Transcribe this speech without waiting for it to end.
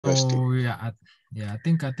Interesting. So I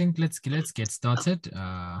think let's get started.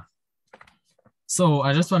 So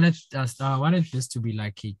I just wanted this to be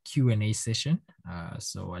like a Q&A session.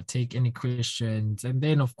 So I take any questions, and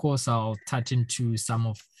then of course I'll touch into some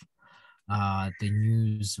of the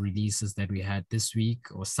news releases that we had this week,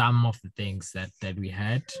 or some of the things that we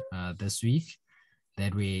had this week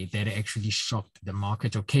that actually shocked the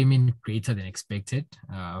market or came in greater than expected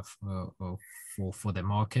for the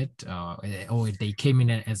market, or they came in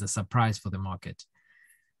as a surprise for the market.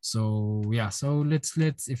 So so let's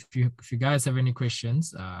if you guys have any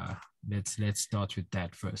questions, let's start with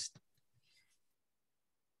that first.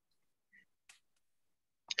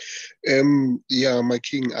 Yeah, my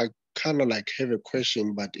king, I kind of like have a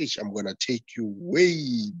question, but I'm gonna take you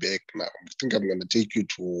way back now. I think I'm gonna take you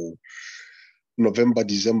to November,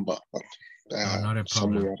 December, Not a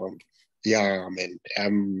somewhere problem. around. Yeah, man.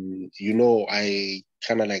 I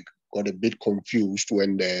kind of like got a bit confused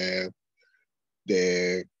when the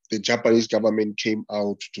Japanese government came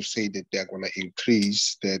out to say that they're gonna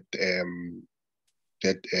increase that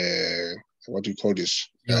what do you call this,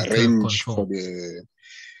 Yield curve range control.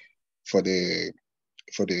 for the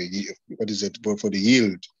for the what is it for the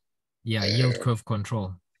yield? Yeah, yield curve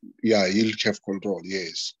control. Yeah, yield curve control.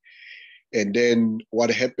 Yes. And then what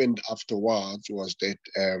happened afterwards was that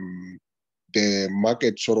the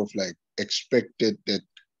market sort of like expected that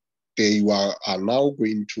are now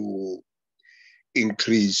going to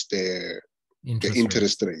increase the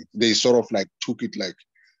interest rate. They sort of like took it like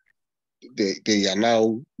they are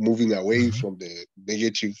now moving away from the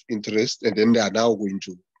negative interest, and then they are now going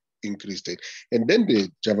to increase it. And then the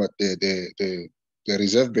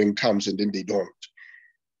Reserve Bank comes, and then they don't.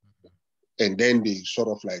 And then they sort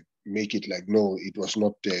of like make it like, no, it was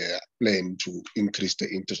not their plan to increase the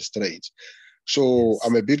interest rates. So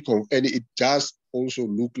I'm a bit confused, and it does also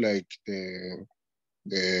look like the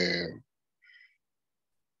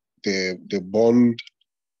bond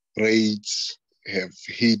rates have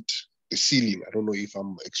hit the ceiling. I don't know if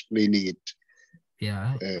I'm explaining it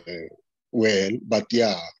well, but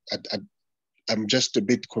yeah, I'm just a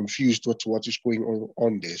bit confused what is going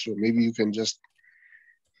on there. So maybe you can just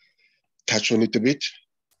touch on it a bit.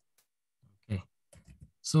 Okay.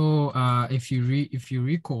 So if you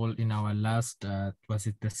recall in our last was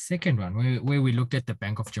it the second one where we looked at the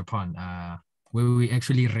Bank of Japan, where we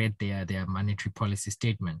actually read their monetary policy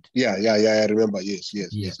statement. Yeah, I remember. Yes.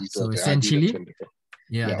 So essentially,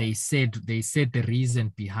 they said the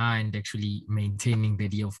reason behind actually maintaining the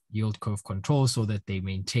yield curve control so that they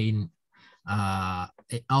maintain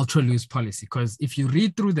ultra loose policy. Because if you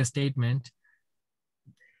read through the statement,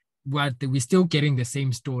 we're still getting the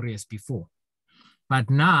same story as before. But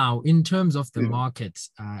now, in terms of the market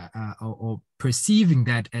or perceiving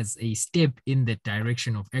that as a step in the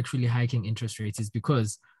direction of actually hiking interest rates, is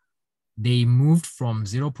because they moved from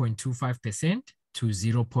 0.25% to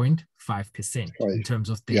 0.5% in terms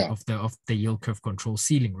of the yield curve control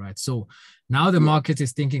ceiling, right? So now the market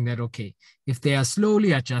is thinking that, okay, if they are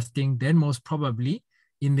slowly adjusting, then most probably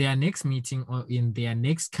in their next meeting or in their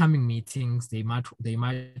next coming meetings, they might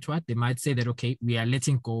say that, okay, we are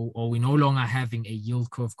letting go, or we're no longer having a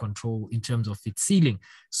yield curve control in terms of its ceiling.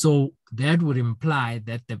 So that would imply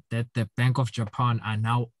that the Bank of Japan are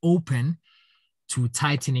now open to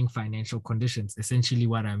tightening financial conditions. Essentially,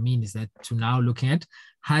 what I mean is that to now looking at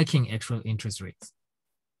hiking actual interest rates.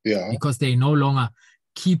 Yeah. Because they're no longer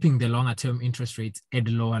keeping the longer term interest rates at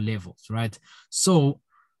lower levels, right? So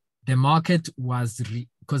the market was,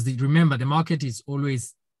 because remember, the market is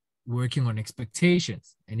always working on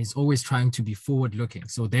expectations and is always trying to be forward looking.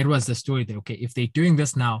 So that was the story that, okay, if they're doing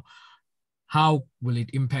this now, how will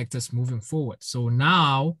it impact us moving forward? So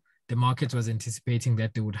now the market was anticipating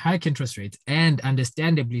that they would hike interest rates, and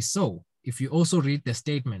understandably so. If you also read the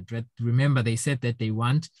statement, right, remember they said that they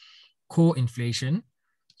want core inflation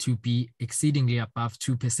to be exceedingly above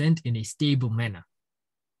 2% in a stable manner.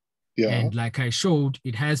 Yeah. And like I showed,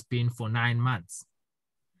 it has been for 9 months.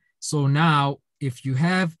 So now, if you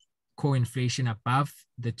have core inflation above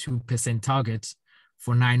the 2% target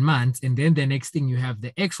for 9 months, and then the next thing you have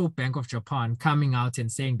the actual Bank of Japan coming out and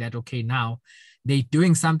saying that, okay, now they're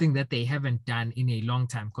doing something that they haven't done in a long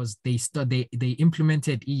time, because they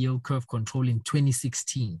implemented yield curve control in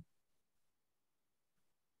 2016.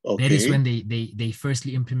 Okay. That is when they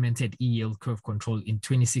firstly implemented yield curve control in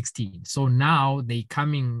 2016. So now they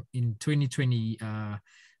coming in 2020.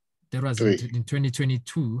 That was in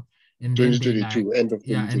 2022, and then they like end of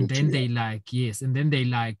 2022, and then they like and then they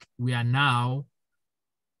like, we are now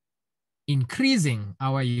increasing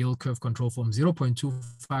our yield curve control from 0.25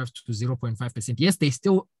 to 0.5%. Yes, they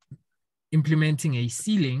still implementing a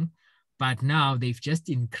ceiling, but now they've just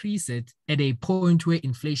increased it at a point where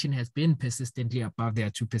inflation has been persistently above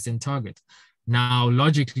their 2% target. Now,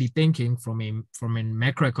 logically thinking from a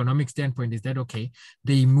macroeconomic standpoint, is that okay?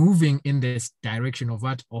 They're moving in this direction of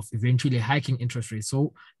what? Of eventually hiking interest rates.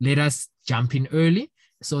 So let us jump in early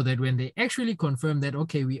so that when they actually confirm that,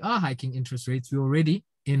 okay, we are hiking interest rates, we're already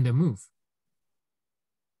in the move.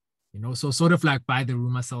 So sort of like buy the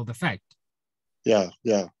rumor, sell the fact. Yeah.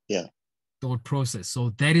 Thought process. So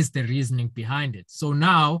that is the reasoning behind it. So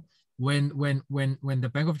now, when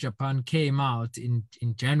the Bank of Japan came out in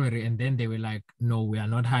January, and then they were like, no, we are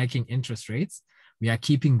not hiking interest rates. We are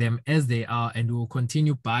keeping them as they are, and we will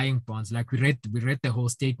continue buying bonds. Like we read the whole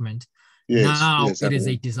statement. Yes, it is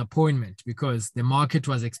a disappointment because the market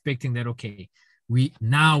was expecting that, okay, we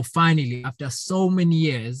now finally, after so many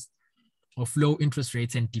years of low interest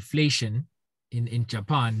rates and deflation in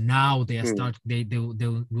Japan, now they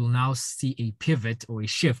will now see a pivot or a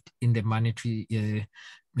shift in the monetary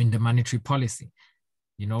policy.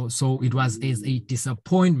 So it was as a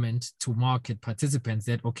disappointment to market participants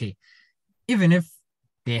that, okay, even if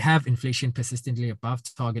they have inflation persistently above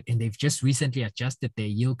target and they've just recently adjusted their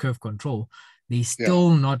yield curve control, they're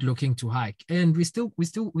still not looking to hike. And we still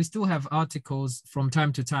have articles from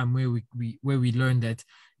time to time where we learn that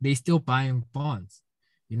they're still buying bonds.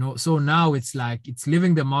 So now it's like it's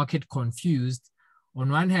leaving the market confused. On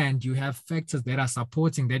one hand, you have factors that are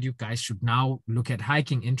supporting that you guys should now look at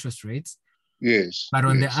hiking interest rates. Yes. But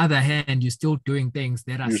on the other hand, you're still doing things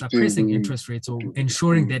that are suppressing interest rates or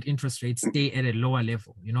ensuring that interest rates stay at a lower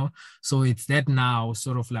level, So it's that now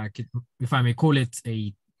sort of like, if I may call it,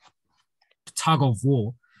 a tug of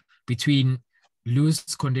war between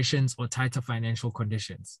loose conditions or tighter financial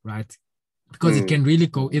conditions, right? Because it can really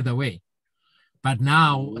go either way. But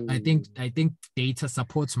now I think data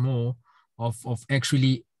supports more of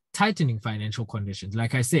actually tightening financial conditions.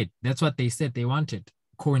 Like I said, that's what they said they wanted.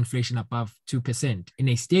 Core inflation above 2% in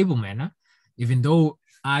a stable manner, even though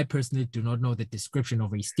I personally do not know the description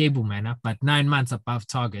of a stable manner, but 9 months above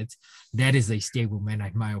target, that is a stable manner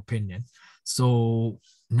in my opinion. So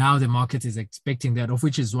now the market is expecting that, of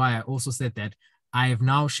which is why I also said that I have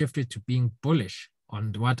now shifted to being bullish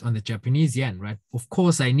on the Japanese yen, right? Of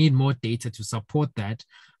course, I need more data to support that,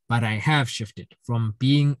 but I have shifted from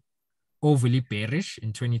being overly bearish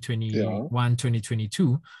in 2021,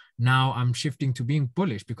 2022. Now I'm shifting to being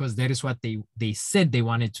bullish because that is what they said they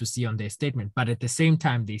wanted to see on their statement. But at the same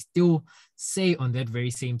time, they still say on that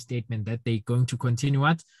very same statement that they're going to continue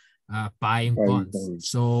buying bonds.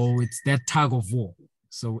 So it's that tug of war.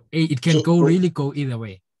 So it can really go either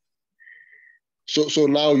way. So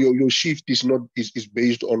now your shift is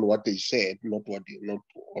based on what they said, not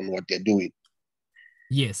on what they're doing.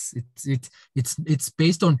 Yes, it's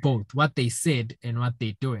based on both what they said and what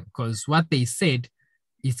they're doing. Because what they said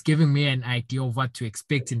is giving me an idea of what to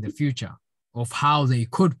expect in the future, of how they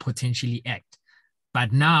could potentially act.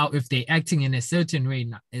 But now, if they're acting in a certain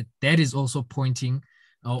way, that is also pointing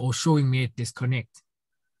or showing me a disconnect,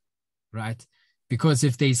 right? Because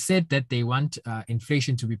if they said that they want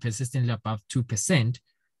inflation to be persistently above 2%,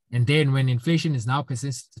 and then when inflation is now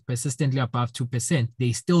persistently above 2%,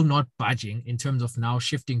 they're still not budging in terms of now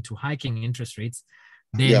shifting to hiking interest rates,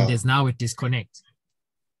 then there's now a disconnect.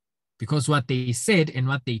 Because what they said and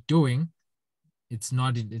what they're doing, it's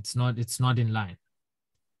not in line.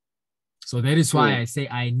 So that is why I say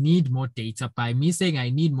I need more data. By me saying I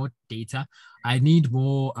need more data, I need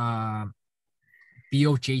more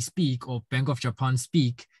BOJ speak or Bank of Japan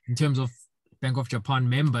speak in terms of Bank of Japan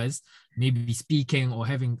members maybe speaking or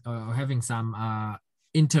having some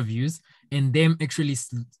interviews, and them actually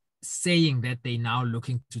saying that they're now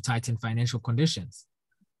looking to tighten financial conditions.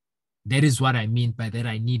 That is what I mean by that.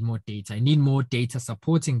 I need more data. I need more data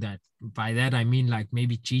supporting that. By that, I mean like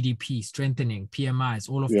maybe GDP strengthening, PMIs,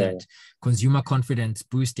 all of that, consumer confidence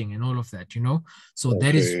boosting and all of that, So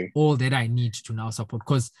that is all that I need to now support,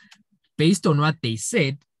 because based on what they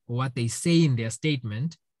said or what they say in their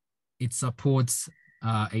statement, it supports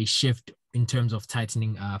a shift in terms of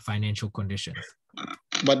tightening financial conditions.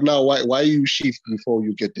 But now, why you shift before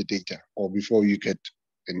you get the data or before you get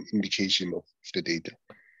an indication of the data?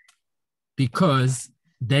 Because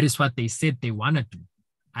that is what they said they want to do.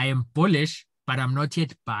 I am bullish, but I'm not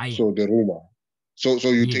yet buying. So the rumor. So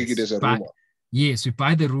you take it as a rumor? Yes, we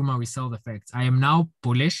buy the rumor, we sell the facts. I am now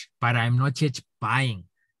bullish, but I'm not yet buying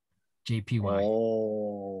JPY.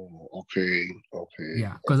 Oh, okay.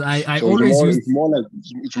 Yeah, because I always use...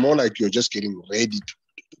 It's more like you're just getting ready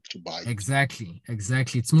to buy. Exactly.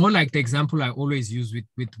 It's more like the example I always use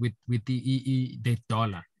with the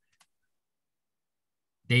dollar.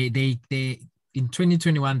 They in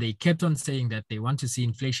 2021, they kept on saying that they want to see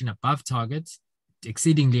inflation above targets,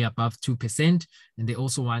 exceedingly above 2%, and they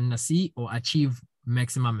also want to see or achieve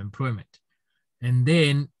maximum employment. And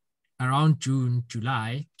then around June,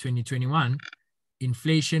 July 2021,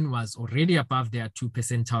 inflation was already above their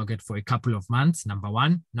 2% target for a couple of months, number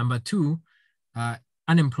one. Number two,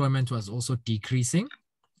 unemployment was also decreasing.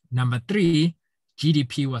 Number three,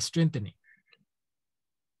 GDP was strengthening.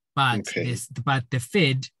 But the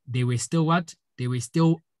Fed, they were still what? They were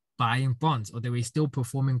still buying bonds, or they were still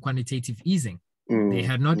performing quantitative easing. They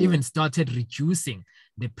had not even started reducing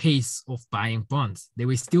the pace of buying bonds. They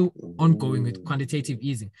were still ongoing with quantitative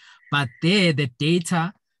easing. But there, the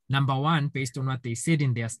data, number one, based on what they said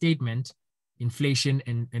in their statement, inflation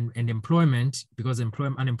and employment, because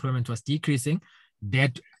unemployment was decreasing,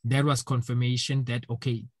 that was confirmation that,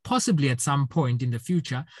 okay, possibly at some point in the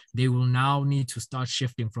future, they will now need to start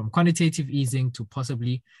shifting from quantitative easing to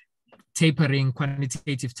possibly tapering,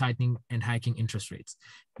 quantitative tightening, and hiking interest rates.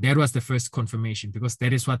 That was the first confirmation, because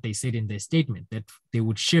that is what they said in their statement, that they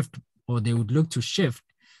would shift, or they would look to shift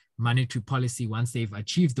monetary policy once they've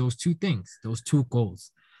achieved those two things, those two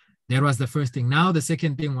goals. That was the first thing. Now, the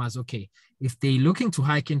second thing was, okay, if they're looking to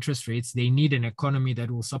hike interest rates, they need an economy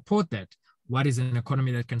that will support that. What is an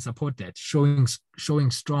economy that can support that? Showing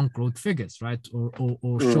strong growth figures, right?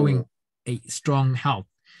 Or showing a strong health.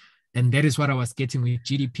 And that is what I was getting with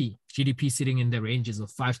GDP. GDP sitting in the ranges of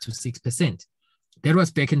 5 to 6%. That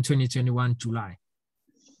was back in 2021,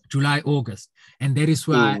 July, August. And that is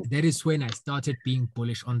when I started being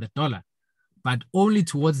bullish on the dollar. But only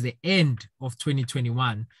towards the end of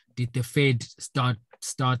 2021 did the Fed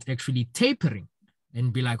start actually tapering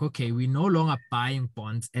and be like, okay, we're no longer buying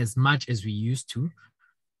bonds as much as we used to.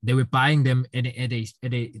 They were buying them at a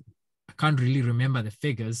I can't really remember the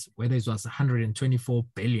figures, whether it was 124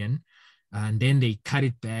 billion, and then they cut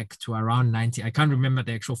it back to around 90. I can't remember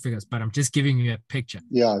the actual figures, but I'm just giving you a picture.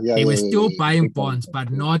 They were still buying bonds,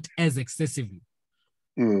 but not as excessively.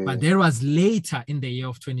 But there was later in the year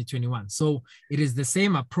of 2021. So it is the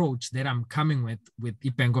same approach that I'm coming with the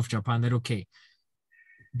Bank of Japan, that, okay,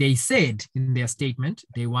 they said in their statement,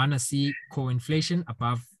 they want to see core inflation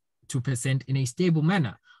above 2% in a stable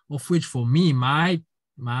manner, of which for me, my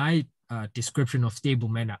description of stable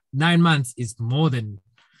manner, 9 months is more than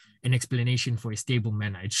an explanation for a stable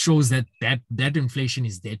manner. It shows that inflation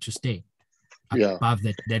is there to stay above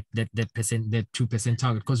that 2%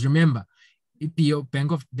 target. Because remember,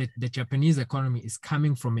 the Japanese economy is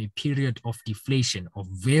coming from a period of deflation, of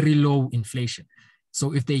very low inflation.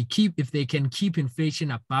 So if they can keep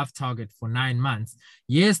inflation above target for 9 months,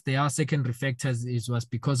 yes, there are secondary factors. It was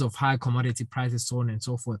because of high commodity prices, so on and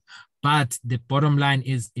so forth. But the bottom line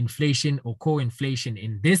is inflation, or core inflation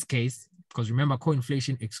in this case, because remember, core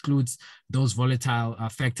inflation excludes those volatile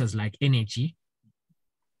factors like energy.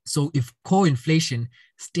 So if core inflation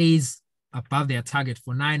stays above their target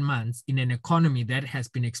for 9 months in an economy that has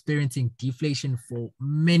been experiencing deflation for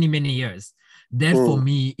many, many years, that for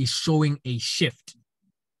me is showing a shift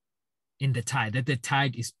in the tide, that the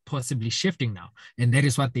tide is possibly shifting now. And that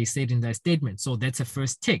is what they said in their statement. So that's a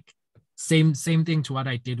first tick. Same thing to what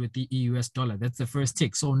I did with the US dollar. That's the first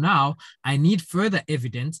tick. So now I need further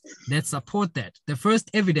evidence that support that. The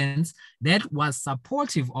first evidence that was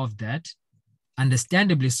supportive of that,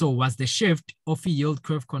 understandably so, was the shift of yield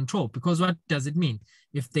curve control. Because what does it mean?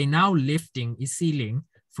 If they now lifting a ceiling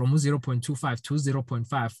from 0.25 to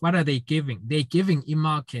 0.5, what are they giving? They're giving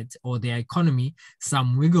e-market or their economy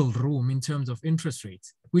some wiggle room in terms of interest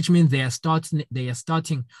rates, which means they are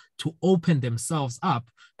starting to open themselves up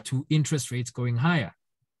to interest rates going higher,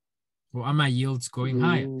 or am I yields going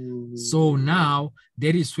higher? So now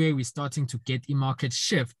that is where we're starting to get e-market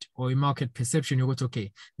shift or e-market perception. You go, okay,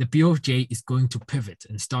 the BOJ is going to pivot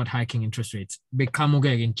and start hiking interest rates. Become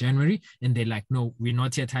okay in January, and they're like, no, we're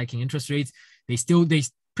not yet hiking interest rates. They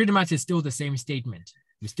pretty much is still the same statement.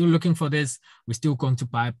 We're still looking for this. We're still going to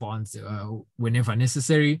buy bonds whenever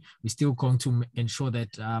necessary. We're still going to ensure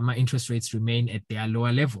that my interest rates remain at their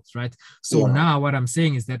lower levels, right? So now what I'm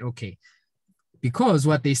saying is that, okay, because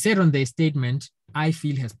what they said on their statement, I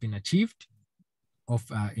feel has been achieved, of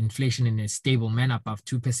inflation in a stable manner above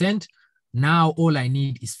 2%. Now all I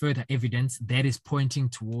need is further evidence that is pointing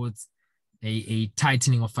towards a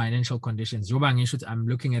tightening of financial conditions. I'm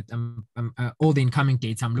looking at all the incoming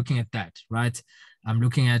data. I'm looking at that, right? I'm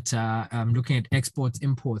looking at exports,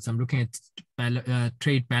 imports. I'm looking at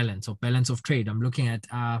trade balance or balance of trade. I'm looking at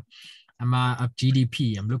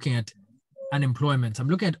GDP. I'm looking at unemployment. I'm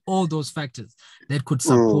looking at all those factors that could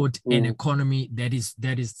support an economy that is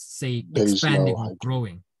say expanding or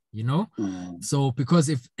growing. you know? So because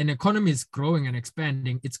if an economy is growing and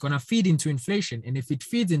expanding, it's going to feed into inflation. And if it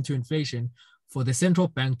feeds into inflation, for the central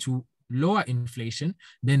bank to lower inflation,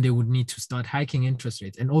 then they would need to start hiking interest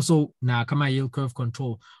rates. And also, now, come yield curve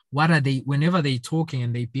control, what are they, whenever they're talking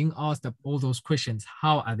and they're being asked all those questions,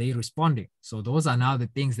 how are they responding? So those are now the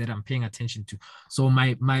things that I'm paying attention to. So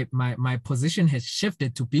my position has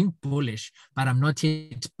shifted to being bullish, but I'm not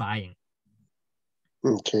yet buying.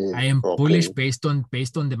 Okay. I am bullish based on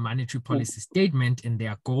the monetary policy statement and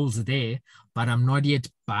their goals there, but I'm not yet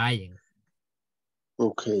buying.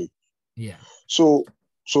 Okay. Yeah. So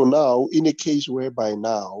now, in a case whereby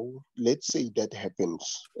now, let's say that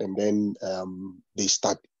happens, and then they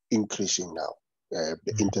start increasing now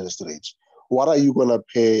the interest rates. What are you gonna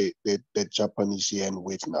pay the Japanese yen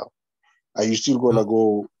with now? Are you still gonna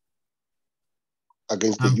go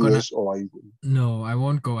against the US, or are you? No, I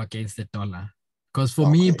won't go against the dollar. Because for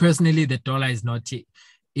me personally, the dollar is not yet,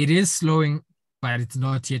 it is slowing, but it's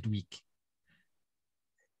not yet weak.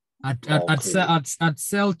 I'd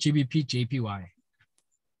sell GBP JPY.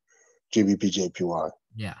 GBP JPY.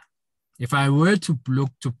 Yeah. If I were to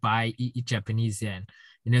look to buy Japanese yen,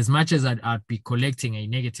 in as much as I'd be collecting a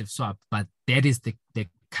negative swap, but that is the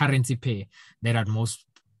currency pair that I'd most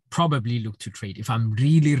probably look to trade if I'm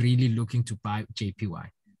really, really looking to buy JPY.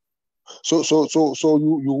 So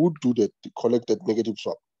you would do that, collect that negative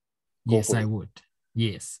swap? Yes, I would.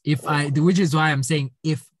 Yes. Which is why I'm saying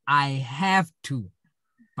if I have to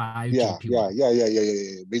buy JPY.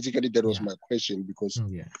 Yeah. Basically, that was my question, because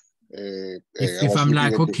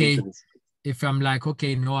if I'm like,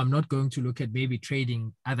 okay, no, I'm not going to look at maybe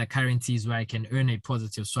trading other currencies where I can earn a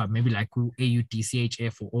positive swap, maybe like AUD,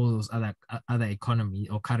 CHF, or all those other economy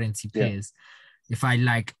or currency pairs. If I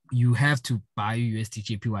like, you have to buy USD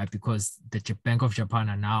JPY because the Bank of Japan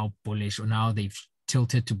are now bullish, or now they've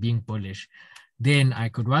tilted to being bullish, then I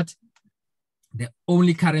could what? The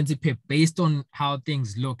only currency pair based on how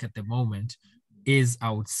things look at the moment is I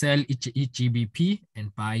would sell each GBP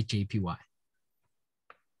and buy JPY.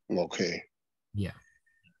 Okay. Yeah.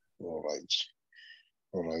 All right.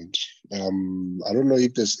 I don't know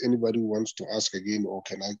if there's anybody who wants to ask again, or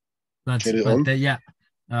can I carry on?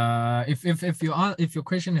 If your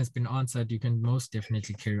question has been answered, you can most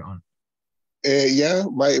definitely carry on.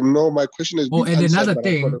 My question has been answered. And another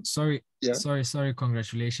thing, sorry,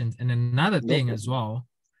 congratulations. And another thing as well,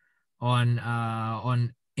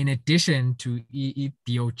 on in addition to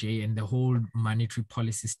BOJ and the whole monetary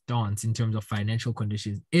policy stance in terms of financial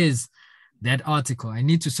conditions, is that article. I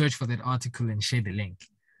need to search for that article and share the link.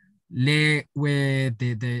 Where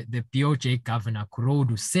the BOJ governor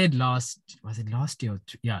Kurodu said last year? I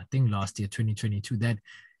think last year, 2022, that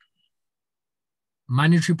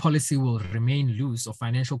monetary policy will remain loose, or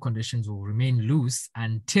financial conditions will remain loose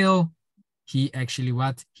until he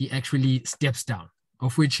actually steps down,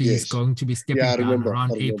 of which he is going to be stepping down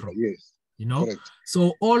around April. Yes. You know,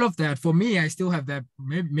 so all of that, for me, I still have that.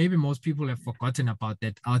 Maybe most people have forgotten about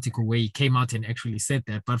that article where he came out and actually said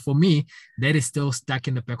that. But for me, that is still stuck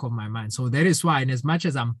in the back of my mind. So that is why, and as much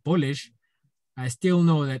as I'm bullish, I still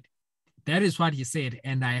know that is what he said.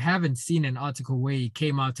 And I haven't seen an article where he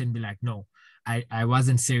came out and be like, no, I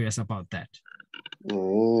wasn't serious about that.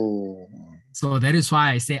 Oh. So that is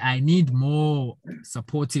why I say I need more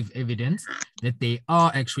supportive evidence that they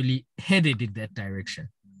are actually headed in that direction.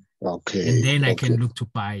 Okay. And then I can look to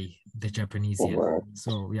buy the Japanese yen. Right.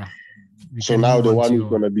 So yeah. So now the one who's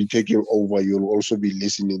going to be taking over, you'll also be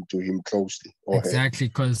listening to him closely. Exactly,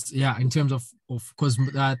 because in terms of course,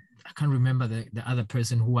 I can't remember the other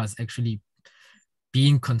person who was actually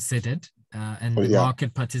being considered, and the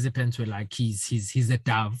market participants were like, he's a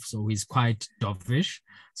dove, so he's quite dovish.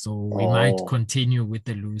 So we might continue with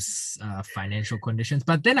the loose financial conditions.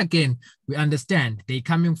 But then again, we understand they're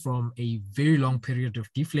coming from a very long period of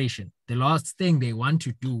deflation. The last thing they want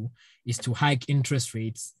to do is to hike interest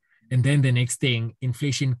rates. And then the next thing,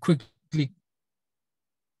 inflation quickly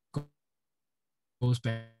goes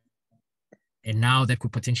back. And now that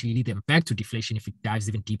could potentially lead them back to deflation if it dives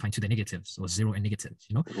even deeper into the negatives, or zero and negatives,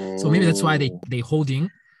 you know? So maybe that's why they're holding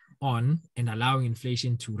on and allowing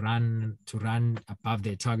inflation to run above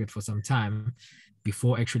their target for some time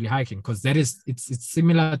before actually hiking, because it's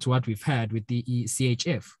similar to what we've had with the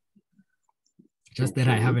CHF. Just that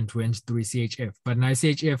I haven't went through CHF. But now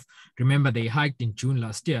CHF, remember, they hiked in June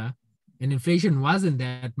last year, and inflation wasn't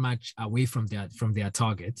that much away from their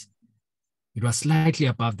target. It was slightly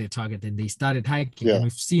above their target, and they started hiking. And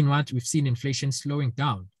we've seen inflation slowing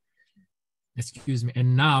down. Excuse me.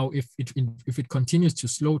 And now if it continues to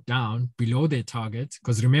slow down below their target,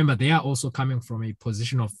 because remember, they are also coming from a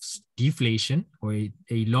position of deflation, or a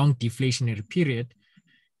long deflationary period.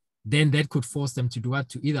 then that could force them to do what?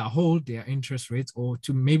 To either hold their interest rates or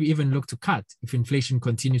to maybe even look to cut if inflation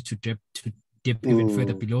continues to dip even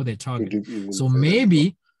further below their target. So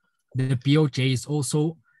maybe the BOJ is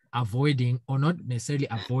also avoiding, or not necessarily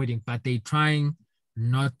avoiding, but they're trying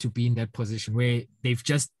not to be in that position where they've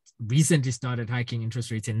just recently started hiking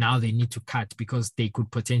interest rates and now they need to cut because they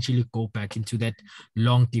could potentially go back into that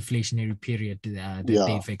long deflationary period that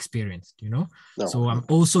they've experienced, you know? So I'm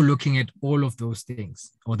also looking at all of those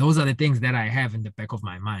things, or those are the things that I have in the back of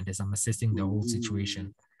my mind as I'm assessing the whole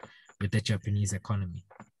situation with the Japanese economy.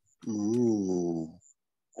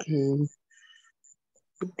 Okay.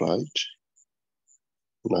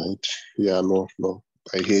 Right. Yeah, no.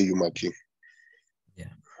 I hear you, Maki.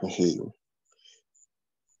 Yeah. I hear you.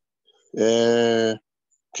 Can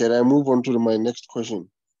I move on to my next question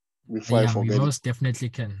before I forget? We most definitely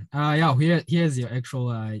can. Here's your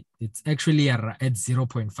actual. It's actually at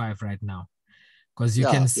 0.5 right now, because you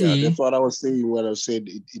can see. Yeah, that's what I was saying when I said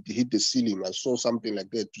it hit the ceiling. I saw something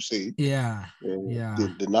like that to say.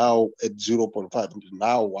 The now at 0.5.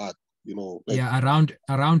 Now what? You know.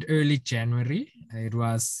 Around early January, it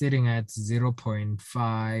was sitting at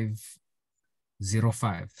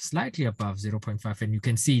 0.505, slightly above 0.5, and you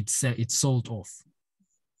can see it's sold off.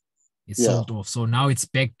 Sold off. So now it's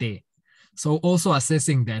back there. So also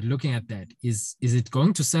assessing that, looking at that, is it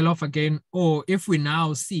going to sell off again? Or if we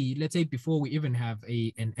now see, let's say before we even have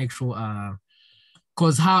an actual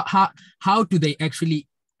because how do they actually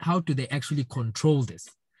control this?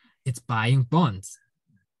 It's buying bonds.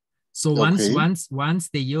 So once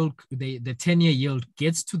the yield, the 10-year yield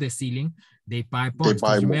gets to the ceiling, they buy bonds.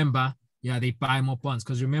 Because remember, they buy more bonds.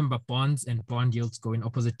 Because remember, bonds and bond yields go in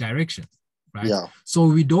opposite directions, right? Yeah. So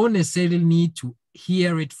we don't necessarily need to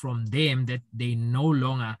hear it from them that they no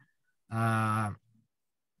longer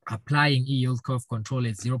applying yield curve control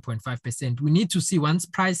at 0.5%. We need to see once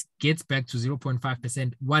price gets back to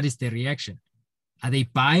 0.5%, what is the reaction? Are they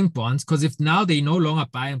buying bonds? Because if now they no longer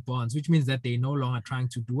buying bonds, which means that they no longer trying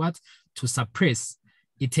to do what? To suppress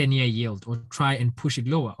a 10-year yield or try and push it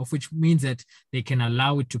lower, of which means that they can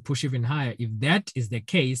allow it to push even higher. If that is the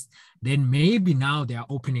case, then maybe now they are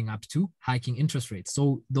opening up to hiking interest rates.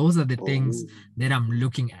 So those are the things that I'm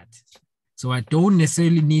looking at. So I don't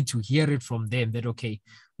necessarily need to hear it from them that, okay,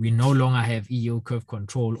 we no longer have yield curve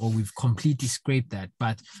control or we've completely scraped that.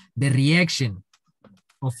 But the reaction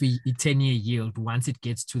of a 10-year yield, once it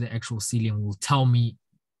gets to the actual ceiling, will tell me,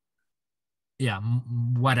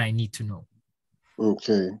 what I need to know.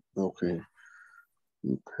 Okay.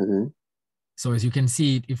 So as you can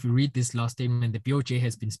see, if you read this last statement, the BOJ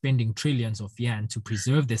has been spending trillions of yuan to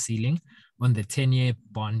preserve the ceiling on the 10-year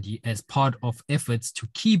bond as part of efforts to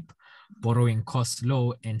keep borrowing costs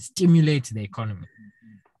low and stimulate the economy.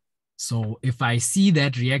 So if I see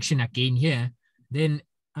that reaction again here, then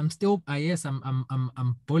I'm still,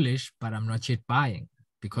 I'm bullish, but I'm not yet buying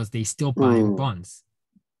because they still buying bonds.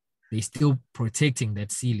 They're still protecting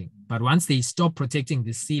that ceiling. But once they stop protecting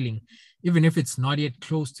the ceiling, even if it's not yet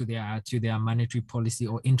close to their monetary policy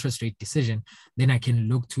or interest rate decision, then I can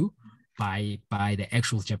look to buy the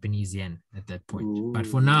actual Japanese yen at that point. But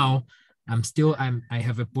for now, I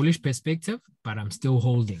have a bullish perspective, but I'm still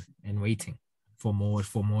holding and waiting for more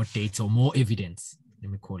data or more evidence.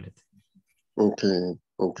 Let me call it. Okay.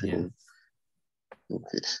 Yeah.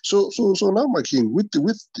 Okay. So now, my king, with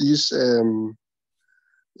this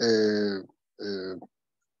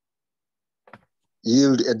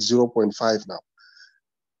yield at 0.5 now,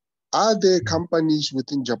 are there companies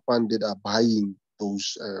within Japan that are buying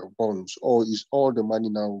those bonds, or is all the money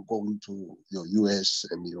now going to your US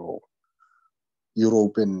and your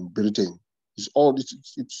Europe and Britain? It's I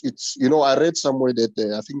read somewhere that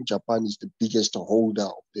I think Japan is the biggest holder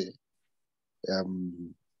of the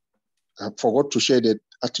I forgot to share that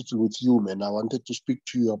article with you, man. I wanted to speak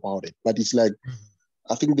to you about it, but it's like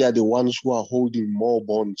I think they are the ones who are holding more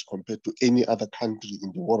bonds compared to any other country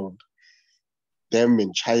in the world. Them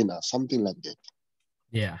and China, something like that.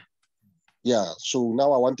 Yeah. So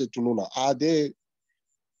now I wanted to know now, are they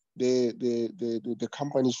the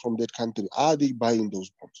companies from that country, are they buying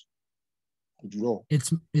those bonds? Would you know?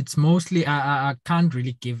 It's mostly I can't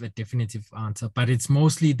really give a definitive answer, but it's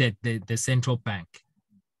mostly that the central bank.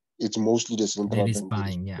 It's mostly the central bank that is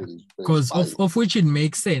buying, because of which it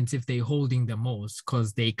makes sense if they're holding the most,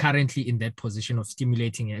 because they're currently in that position of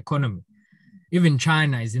stimulating the economy. Even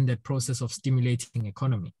China is in that process of stimulating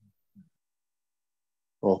economy.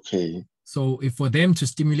 Okay. So if for them to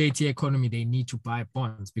stimulate the economy, they need to buy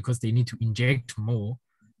bonds because they need to inject more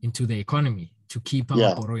into the economy to keep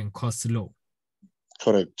our borrowing costs low.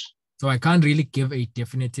 Correct. So I can't really give a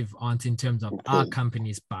definitive answer in terms of our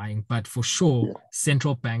companies buying, but for sure,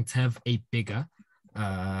 central banks have a bigger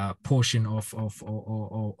portion of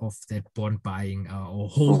that bond buying or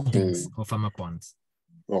holdings of pharma bonds.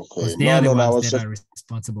 Okay. They are the ones that are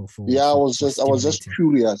responsible for. Yeah, I was just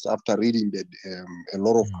curious after reading that a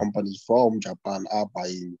lot of companies from Japan are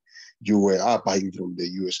buying from the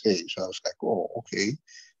USA. So I was like, oh, okay.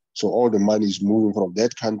 So all the money is moving from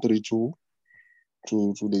that country to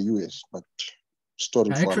the US. But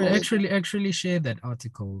story actually share that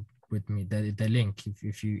article with me, the link,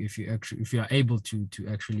 if you are able to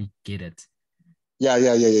actually get it. Yeah.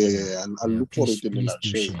 I'll look for it and I'll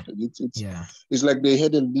share it. It's like they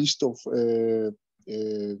had a list of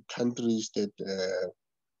countries that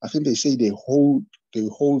I think they say they hold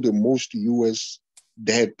the most US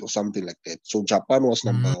debt or something like that. So Japan was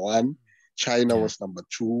number one, China was number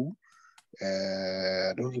two.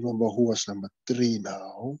 I don't remember who was number three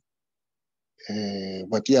now.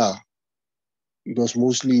 But yeah, it was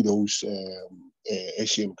mostly those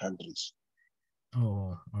Asian countries.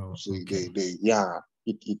 So okay.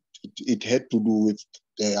 It had to do with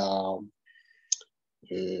their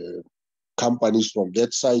companies from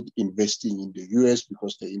that side investing in the US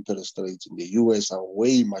because the interest rates in the US are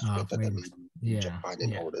way much better than in Japan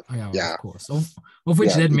and all that. Of course. Of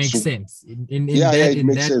which that makes sense. In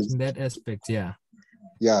that aspect, Yeah,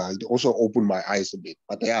 it also opened my eyes a bit.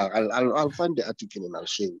 But yeah, I'll find the article and I'll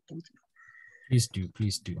share it with you.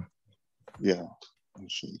 Please do. Yeah, I'll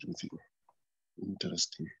share it with you.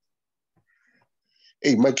 Interesting.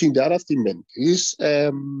 Hey, my king, the other thing, man, is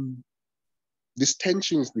these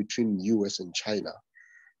tensions between US and China.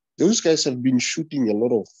 Those guys have been shooting a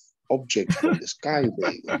lot of objects from the sky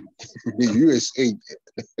there in the USA.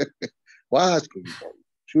 What's going on?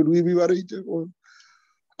 Should we be worried?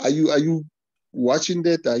 Are you watching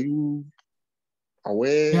that? Are you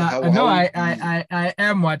aware? Yeah, I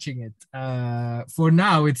am watching it. For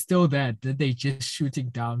now, it's still that they just shooting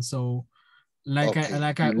down. So like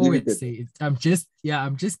I always say, I'm just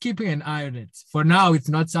keeping an eye on it. For now, it's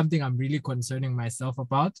not something I'm really concerning myself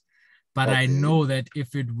about. But I know that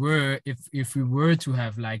if we were to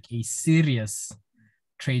have like a serious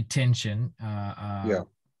trade tension,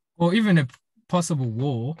 or even a possible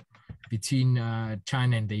war between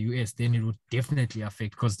China and the US, then it would definitely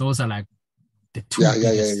affect, because those are like the two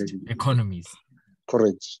biggest economies.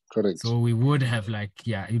 Correct. So we would have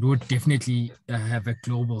it would definitely have a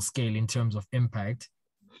global scale in terms of impact.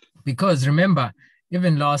 Because remember,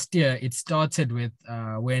 even last year, it started with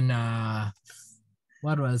when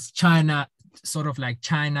what was China, sort of like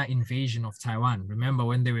China invasion of Taiwan. Remember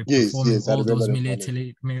when they were performing all those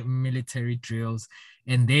military drills?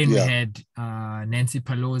 And then we had Nancy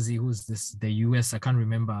Pelosi, who's the US, I can't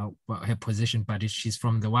remember her position, but she's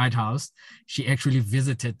from the White House. She actually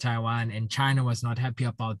visited Taiwan, and China was not happy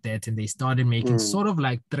about that. And they started making sort of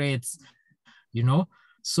like threats,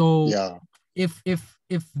 So if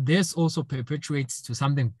this also perpetuates to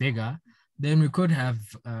something bigger, then we could have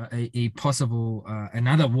a possible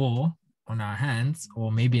another war on our hands,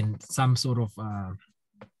 or maybe in some sort of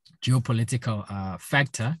geopolitical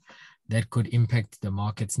factor that could impact the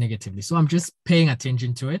markets negatively. So I'm just paying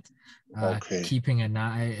attention to it, keeping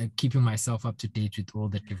myself up to date with all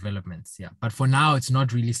the developments. Yeah, but for now, it's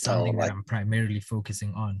not really something that I'm primarily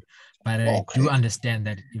focusing on. But I do understand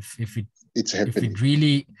that if it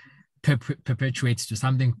really perpetuates to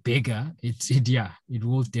something bigger, it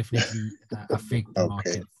will definitely affect the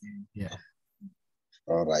market. Yeah.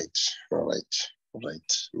 All right.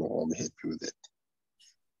 No, I'm happy with it.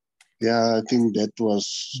 Yeah, I think that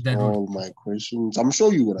was all my questions. I'm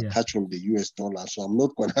sure you were going to touch on the US dollar, so I'm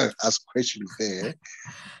not going to ask questions there.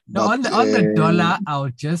 No, on the dollar, I'll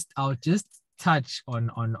just touch on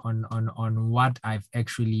what I've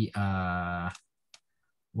actually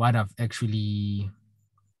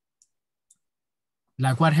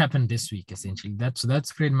like what happened this week, essentially.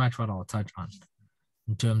 That's pretty much what I'll touch on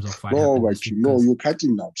in terms of what happened this week. No, you're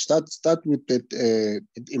cutting now. Start with that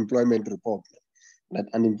employment report. That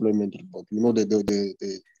unemployment report.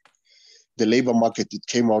 The labor market, it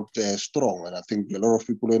came out strong, and I think a lot of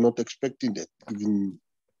people are not expecting that, even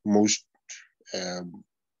most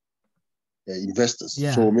investors.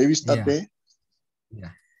 So maybe start there.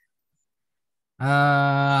 Yeah.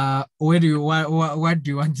 What do you want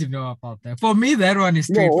to know about that? For me, that one is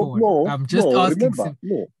straightforward. I'm just asking.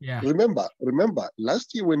 Remember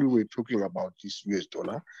last year when we were talking about this US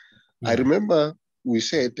dollar, I remember we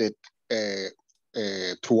said that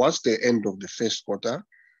towards the end of the first quarter,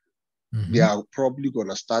 they are probably going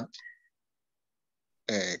to start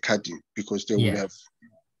cutting, because they will have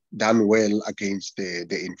done well against the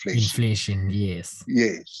inflation. Inflation, yes.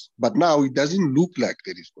 Yes. But now it doesn't look like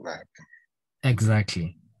that is going to happen.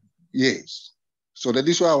 Exactly. Yes. So that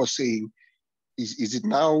is why I was saying, is it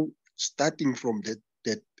now starting from that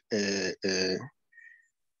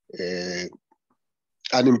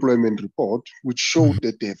unemployment report, which showed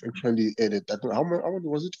that they've actually added that. How much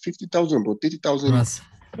was it? 50,000 or 30,000?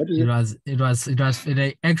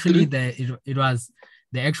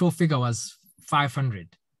 The actual figure was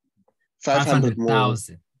 500,000 more.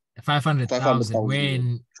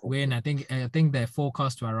 500,000 when I think the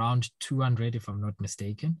forecast were around 200, if I'm not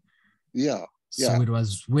mistaken. Yeah. So it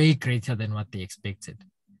was way greater than what they expected.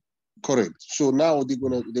 Correct. So now they're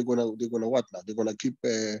gonna what now? They're gonna keep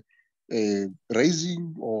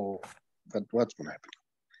raising, or what's gonna happen?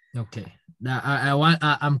 Okay. Now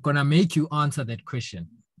I'm gonna make you answer that question,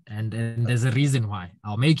 and there's a reason why.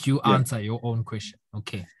 I'll make you answer your own question.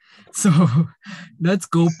 Okay. So let's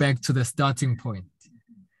go back to the starting point.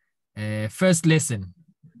 First lesson,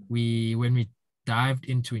 when we dived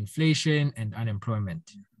into inflation and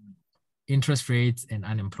unemployment, interest rates and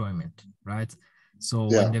unemployment, right? So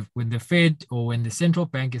when the Fed or when the central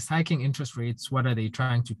bank is hiking interest rates, what are they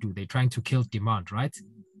trying to do? They're trying to kill demand, right?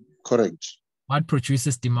 Correct. What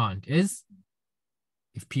produces demand is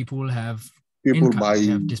if people have income, they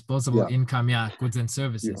have disposable income, goods and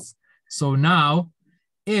services. So now,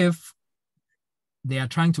 if they are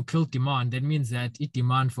trying to kill demand, that means that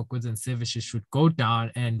demand for goods and services should go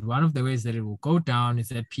down. And one of the ways that it will go down is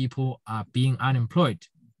that people are being unemployed.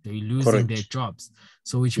 They're losing their jobs.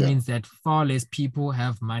 So which means that far less people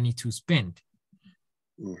have money to spend.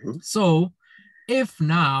 Mm-hmm. So if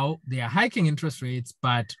now they are hiking interest rates,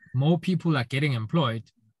 but more people are getting employed,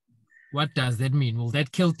 what does that mean? Will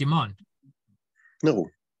that kill demand? No.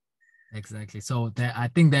 Exactly. So I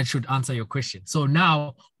think that should answer your question. So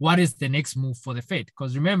now, what is the next move for the Fed?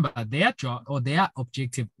 Because remember, their job or their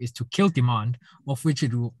objective is to kill demand, of which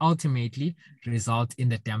it will ultimately result in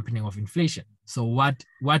the dampening of inflation. So what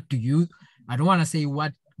do you? I don't want to say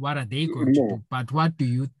what are they going to do, but what do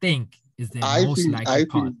you think is the most likely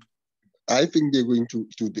part? I think they're going to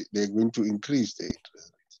increase the interest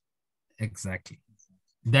rates. Exactly.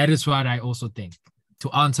 That is what I also think.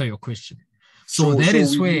 To answer your question. So that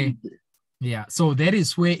is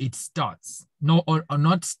where it starts. No, or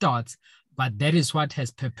not starts, but that is what has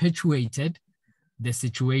perpetuated the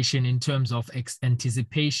situation in terms of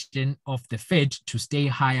anticipation of the Fed to stay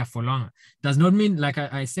higher for longer. Does not mean, like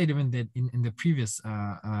I said even that in the previous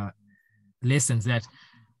lessons, that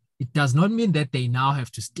it does not mean that they now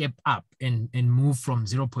have to step up and move from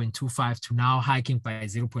 0.25 to now hiking by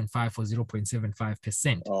 0.5 or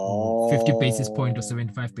 0.75% or 50 basis point or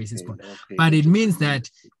 75 basis point. But it means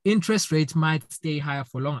that interest rates might stay higher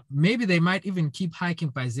for longer. Maybe they might even keep hiking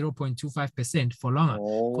by 0.25% for longer.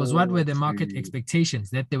 Because what were the market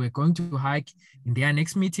expectations? That they were going to hike in their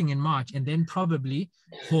next meeting in March and then probably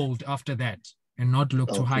hold after that and not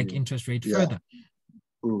look to hike interest rate further.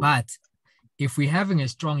 But if we're having a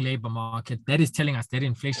strong labor market, that is telling us that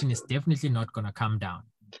inflation is definitely not going to come down.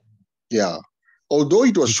 Yeah. Although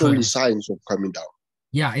it was showing signs of coming down.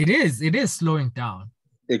 Yeah, it is. It is slowing down.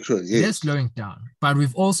 Actually, yes. It is slowing down. But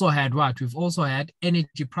we've also had what? We've also had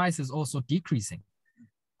energy prices also decreasing.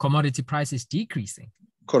 Commodity prices decreasing.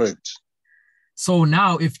 Correct. So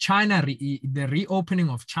now if China, the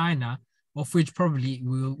reopening of China, of which probably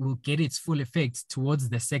will get its full effect towards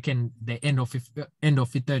the end of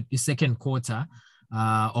the second quarter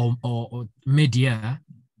or mid-year,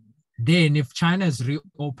 then if China is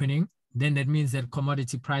reopening, then that means that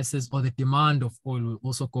commodity prices or the demand of oil will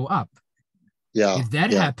also go up. Yeah. If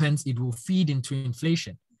that happens, it will feed into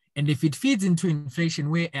inflation. And if it feeds into inflation,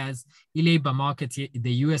 whereas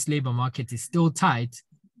the US labor market is still tight,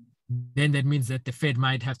 then that means that the Fed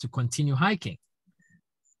might have to continue hiking.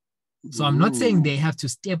 So I'm not saying they have to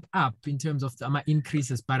step up in terms of the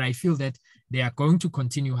increases, but I feel that they are going to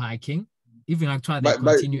continue hiking, even actually they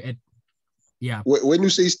continue at. Yeah. When you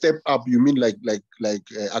say step up, you mean like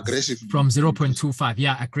aggressively? From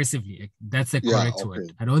 0.25, aggressively. That's the correct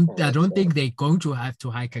word. I don't think they're going to have to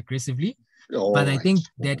hike aggressively, but I think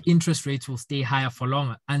that interest rates will stay higher for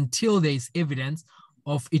longer until there is evidence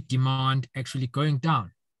of demand actually going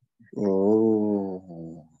down.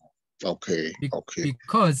 Oh. Okay.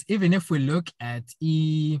 Because even if we look at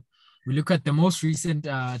the most recent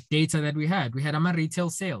data that we had retail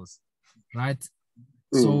sales, right?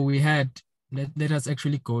 So we had, let us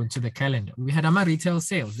actually go into the calendar. We had retail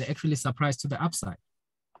sales. They actually surprised to the upside,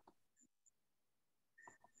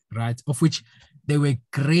 right? Of which they were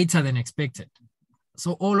greater than expected.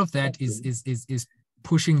 So all of that is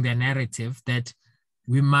pushing the narrative that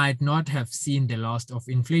we might not have seen the last of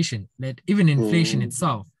inflation. That even inflation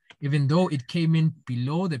itself, even though it came in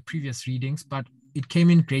below the previous readings, but it came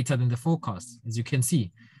in greater than the forecast, as you can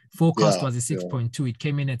see. Forecast was a 6.2, it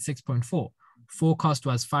came in at 6.4. Forecast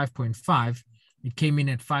was 5.5, it came in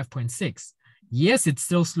at 5.6. Yes, it's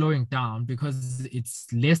still slowing down because it's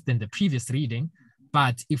less than the previous reading,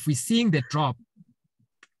 but if we're seeing the drop,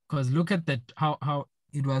 because look at that, how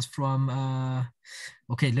it was from,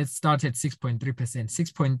 okay, let's start at 6.3%.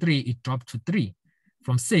 6.3, it dropped to 3.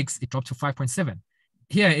 From 6, it dropped to 5.7.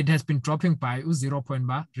 Here, it has been dropping by 0.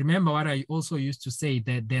 Remember what I also used to say,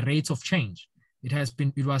 that the rate of change,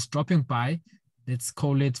 it was dropping by, let's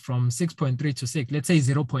call it from 6.3 to 6, let's say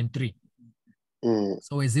 0.3.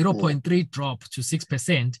 So a 0.3 drop to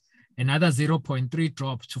 6%, another 0.3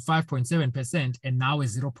 drop to 5.7%, and now a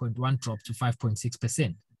 0.1 drop to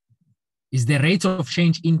 5.6%. Is the rate of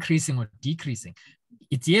change increasing or decreasing?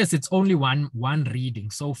 Yes, it's only one reading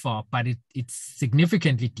so far, but it's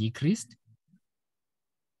significantly decreased.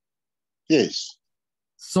 Yes.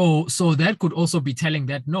 So that could also be telling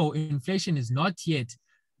that no, inflation is not yet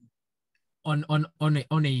on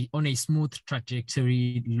a smooth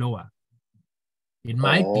trajectory lower. It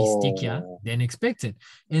might be stickier than expected.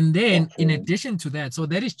 And then in addition to that, so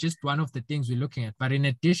that is just one of the things we're looking at. But in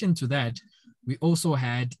addition to that, we also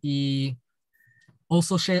had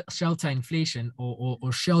shelter inflation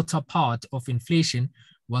or shelter part of inflation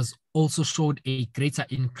was also showed a greater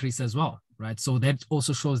increase as well, right? So that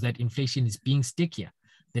also shows that inflation is being stickier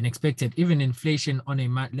than expected. Even inflation on a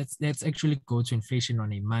let's actually go to inflation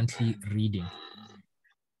on a monthly reading.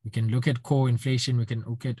 We can look at core inflation. We can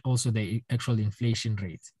look at also the actual inflation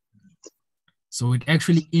rate. So it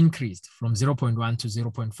actually increased from 0.1 to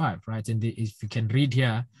 0.5, right? And if you can read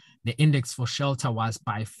here, the index for shelter was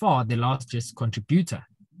by far the largest contributor,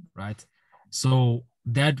 right? So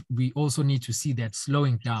that we also need to see that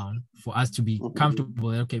slowing down for us to be comfortable.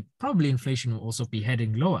 Okay, probably inflation will also be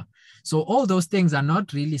heading lower. So all those things are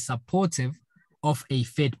not really supportive of a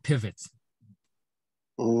Fed pivot.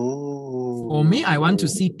 For me, I want to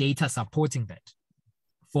see data supporting that.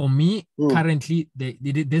 For me, currently,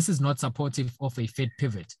 this is not supportive of a Fed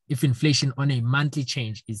pivot. If inflation on a monthly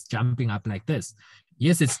change is jumping up like this,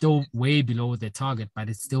 yes, it's still way below the target, but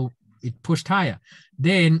it pushed higher.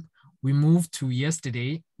 Then we moved to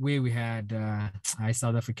yesterday where we had high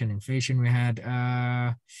South African inflation. We had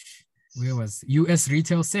where was US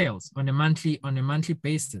retail sales on a monthly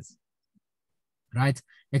basis, right?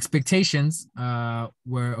 Expectations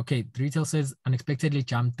were, okay, retail sales unexpectedly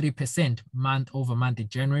jumped 3% month over month in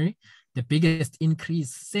January, the biggest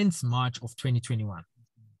increase since March of 2021,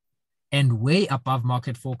 and way above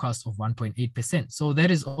market forecast of 1.8%. So that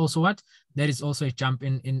is also what? That is also a jump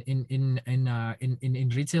in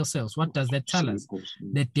retail sales. What does that tell us?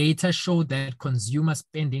 The data show that consumer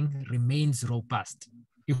spending remains robust.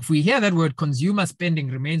 If we hear that word, consumer spending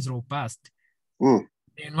remains robust, then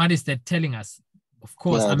what is that telling us? Of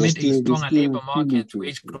course, amid a stronger labor market,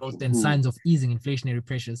 wage growth, and signs of easing inflationary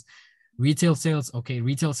pressures, retail sales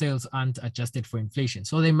aren't adjusted for inflation.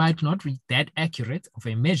 So they might not be that accurate of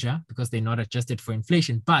a measure because they're not adjusted for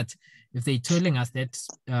inflation. But if they're telling us that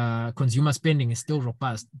consumer spending is still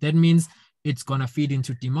robust, that means it's going to feed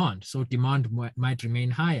into demand. So demand might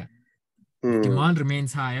remain higher. If demand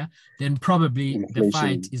remains higher, then probably inflation. The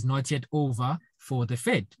fight is not yet over for the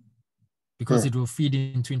Fed, because it will feed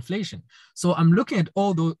into inflation. So I'm looking at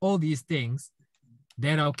all these things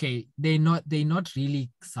that, okay, they're not really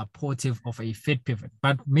supportive of a Fed pivot,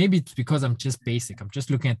 but maybe it's because I'm just basic. I'm just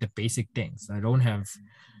looking at the basic things. I don't have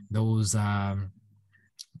those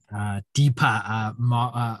deeper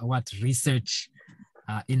research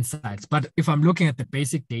insights. But if I'm looking at the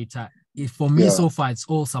basic data, for me so far, it's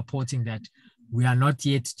all supporting that we are not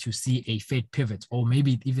yet to see a Fed pivot, or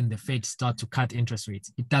maybe even the Fed start to cut interest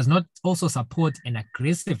rates. It does not also support an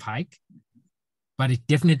aggressive hike, but it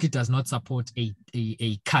definitely does not support a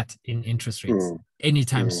cut in interest rates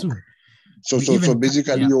anytime soon. So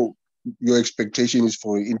basically, your expectation is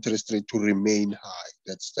for interest rate to remain high.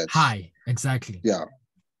 That's high, exactly. Yeah.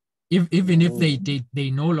 Even if they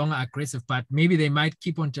no longer aggressive, but maybe they might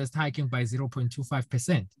keep on just hiking by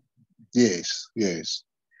 0.25%. Yes.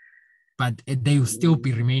 But they will still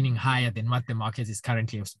be remaining higher than what the market is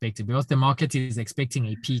currently expecting, because the market is expecting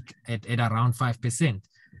a peak at around 5%,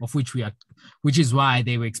 of which is why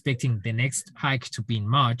they were expecting the next hike to be in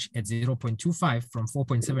March at 0.25 from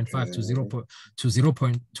 4.75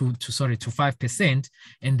 to 5%,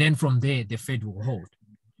 and then from there the Fed will hold.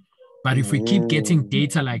 But if we keep getting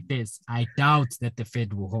data like this, I doubt that the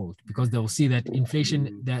Fed will hold, because they'll see that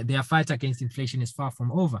inflation, their fight against inflation is far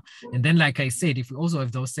from over. And then, like I said, if we also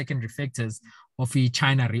have those secondary factors of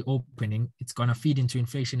China reopening, it's going to feed into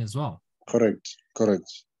inflation as well. Correct.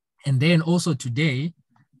 And then also today,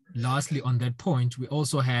 lastly on that point, we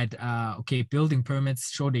also had, building permits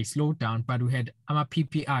showed a slowdown, but we had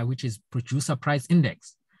PPI, which is producer price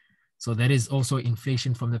index. So that is also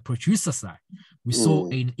inflation from the producer side. We saw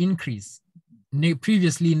an increase,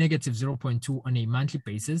 previously negative 0.2 on a monthly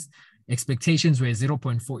basis. Expectations were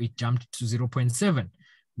 0.4, it jumped to 0.7.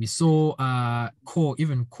 We saw core,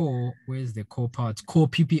 where's the core part? Core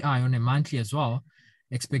PPI on a monthly as well.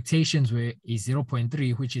 Expectations were a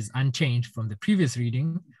 0.3, which is unchanged from the previous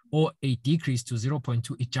reading, or a decrease to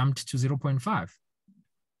 0.2, it jumped to 0.5.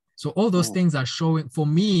 So all those things are showing, for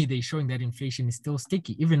me, they're showing that inflation is still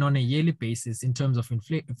sticky, even on a yearly basis in terms of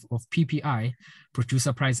PPI,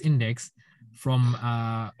 producer price index, from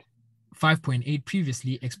 5.8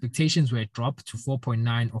 previously, expectations were dropped to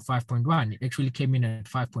 4.9 or 5.1. It actually came in at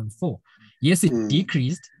 5.4. Yes, it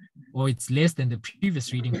decreased, or it's less than the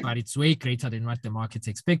previous reading, but it's way greater than what the markets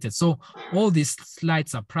expected. So all these slight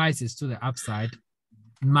surprises to the upside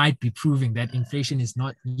might be proving that inflation is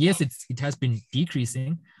not, yes, it has been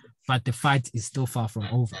decreasing, but the fight is still far from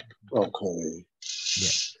over. Okay. Yeah.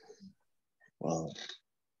 Wow.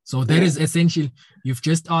 So that is essential. You've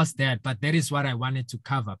just asked that, but that is what I wanted to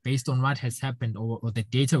cover based on what has happened or the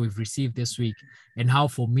data we've received this week, and how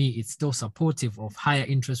for me it's still supportive of higher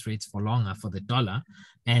interest rates for longer for the dollar,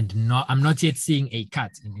 and I'm not yet seeing a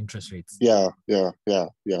cut in interest rates. Yeah. No.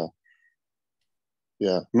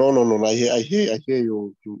 I hear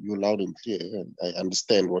you loud and clear, and I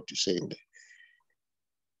understand what you're saying there.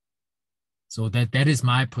 So that is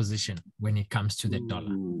my position when it comes to the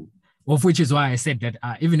dollar. Of which is why I said that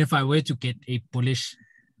even if I were to get a bullish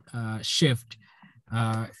shift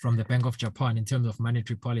from the Bank of Japan in terms of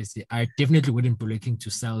monetary policy, I definitely wouldn't be looking to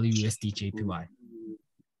sell USD JPY.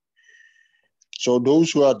 So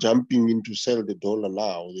those who are jumping in to sell the dollar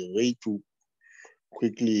now, they way too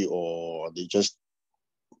quickly, or they just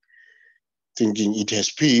thinking it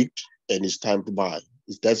has peaked and it's time to buy.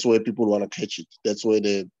 That's where people want to catch it. That's where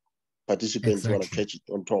the participants want to catch it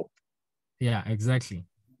on top. Yeah, exactly.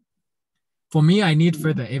 For me, I need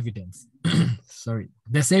further evidence. Sorry.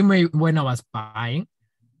 The same way when I was buying,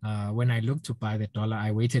 when I looked to buy the dollar,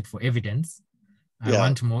 I waited for evidence. I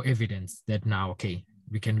want more evidence that now, okay,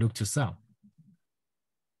 we can look to sell.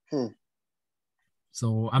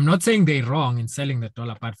 So I'm not saying they're wrong in selling the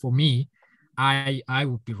dollar, but for me, I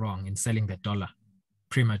would be wrong in selling the dollar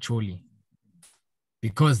prematurely,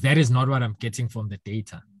 because that is not what I'm getting from the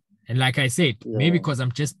data. And like I said, maybe because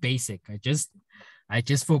I'm just basic, I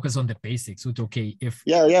just focus on the basics. So it's okay if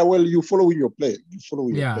well, you follow your plan.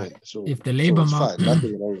 Your plan. So if the labor market,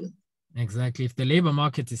 nothing wrong with it. Exactly, if the labor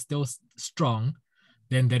market is still strong,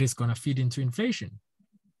 then that is going to feed into inflation.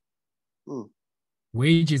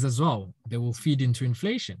 Wages as well, they will feed into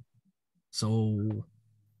inflation. So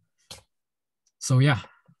yeah.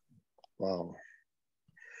 Wow.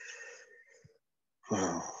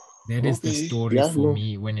 That is the story for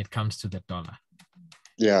me when it comes to the dollar.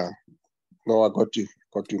 Yeah. No, I got you,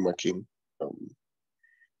 my king.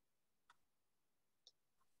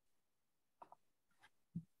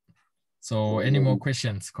 So any more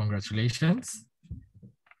questions? Congratulations.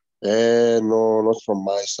 No, not from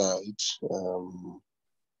my side.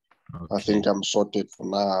 Okay. I think I'm sorted for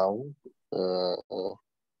now.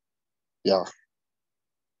 Yeah.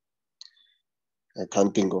 I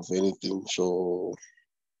can't think of anything, so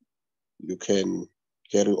you can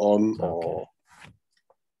carry on. Okay. Or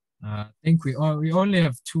I think we only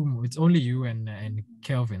have two more. It's only you and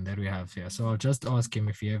Kelvin that we have here. So I'll just ask him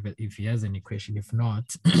if he has any question. If not,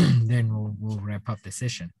 then we'll wrap up the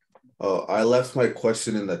session. Oh, I left my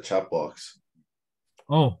question in the chat box.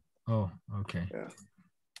 Oh, okay. Yeah.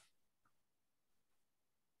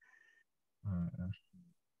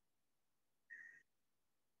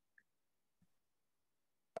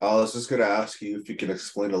 I was just going to ask you if you can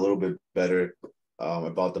explain a little bit better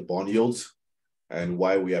about the bond yields and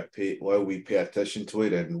why we pay attention to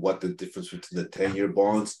it, and what the difference between the 10-year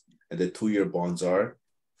bonds and the 2-year bonds are,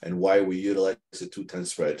 and why we utilize the 2-10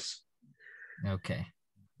 spreads. Okay.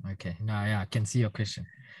 Now, I can see your question.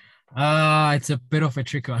 It's a bit of a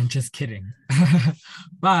tricky one. Just kidding.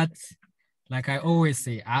 But like I always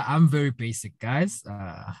say, I'm very basic, guys.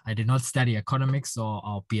 I did not study economics, so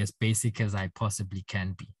I'll be as basic as I possibly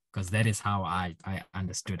can be, because that is how I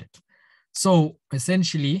understood it. So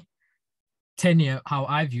essentially, 10-year, how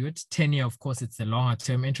I view it, 10-year, of course, it's the longer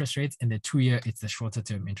term interest rates, and the 2-year, it's the shorter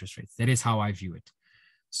term interest rates. That is how I view it.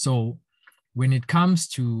 So when it comes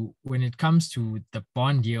to the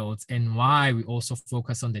bond yields, and why we also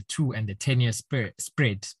focus on the 2 and the 10-year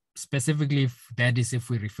spread, specifically, that is if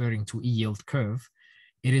we're referring to yield curve,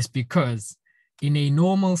 it is because in a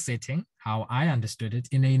normal setting, how I understood it,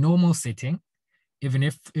 in a normal setting, even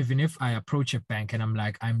if I approach a bank and I'm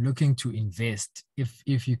like, I'm looking to invest,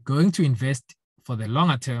 if you're going to invest for the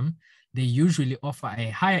longer term, they usually offer a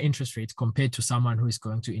higher interest rate compared to someone who is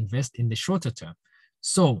going to invest in the shorter term.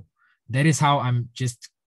 So that is how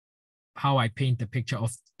I paint the picture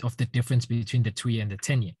of the difference between the 2-year and the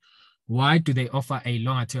 10-year. Why do they offer a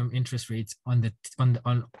longer term interest rates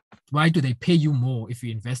why do they pay you more if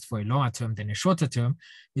you invest for a longer term than a shorter term?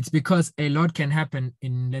 It's because a lot can happen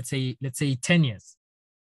in, let's say 10 years.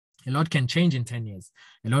 A lot can change in 10 years.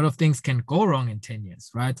 A lot of things can go wrong in 10 years,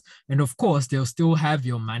 right? And of course, they'll still have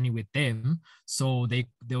your money with them. So they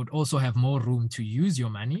would also have more room to use your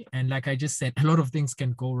money. And like I just said, a lot of things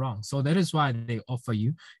can go wrong. So that is why they offer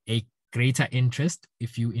you a greater interest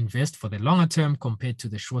if you invest for the longer term compared to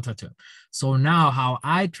the shorter term. So now how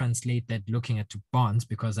I translate that looking at bonds,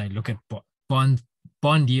 because I look at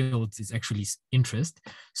bond yields is actually interest.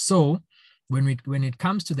 So when it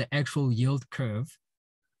comes to the actual yield curve,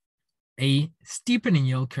 a steepening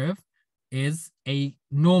yield curve is a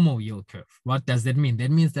normal yield curve. What does that mean?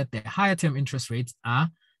 That means that the higher term interest rates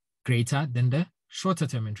are greater than the shorter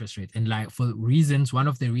term interest rate. And like for reasons, one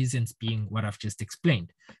of the reasons being what I've just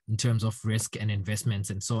explained in terms of risk and investments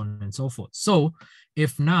and so on and so forth. So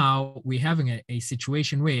if now we're having a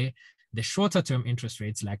situation where the shorter term interest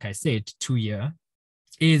rates, like I said, 2-year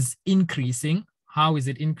is increasing. How is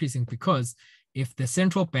it increasing? Because if the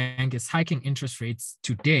central bank is hiking interest rates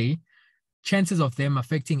today, chances of them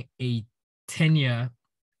affecting a 10-year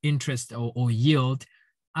interest or yield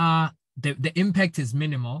are the impact is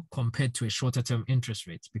minimal compared to a shorter term interest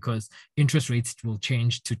rates, because interest rates will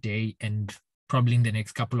change today and probably in the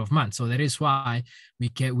next couple of months. So that is why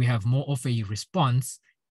we have more of a response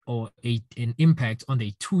or an impact on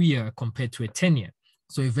the 2-year compared to a 10-year.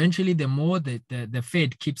 So eventually, the more the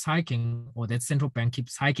Fed keeps hiking, or that central bank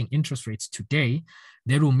keeps hiking interest rates today,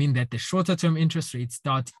 that will mean that the shorter term interest rates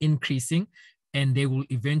start increasing, and they will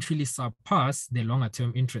eventually surpass the longer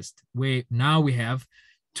term interest, where now we have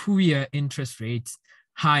 2-year interest rates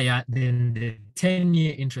higher than the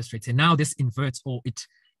 10-year interest rates. And now this inverts, or it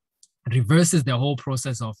reverses the whole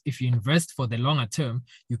process of, if you invest for the longer term,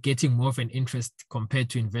 you're getting more of an interest compared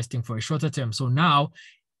to investing for a shorter term. So now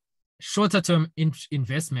shorter term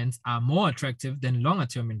investments are more attractive than longer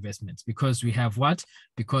term investments, because we have what?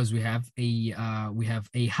 Because we have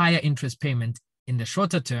a higher interest payment in the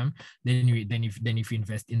shorter term than if you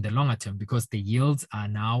invest in the longer term, because the yields are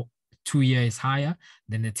now 2-year is higher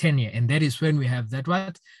than the 10-year. And that is when we have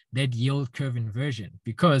that yield curve inversion,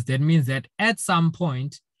 because that means that at some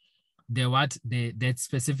point that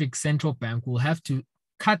specific central bank will have to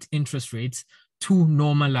cut interest rates to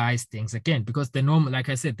normalize things again, because like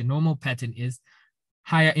I said, the normal pattern is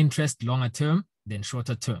higher interest longer term than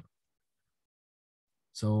shorter term.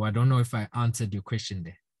 So I don't know if I answered your question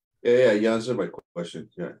there. Yeah, you answered my question.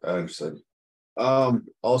 Yeah, I understand.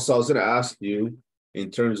 Also, I was going to ask you, in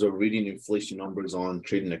terms of reading inflation numbers on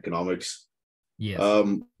trading economics, yes,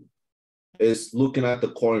 is looking at the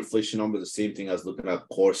core inflation number the same thing as looking at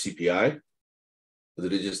core CPI? Or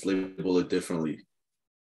did they just label it differently?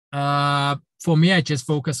 For me, I just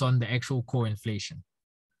focus on the actual core inflation,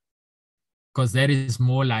 because that is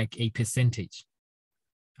more like a percentage.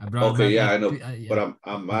 Okay, yeah, I know. But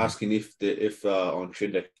I'm asking if on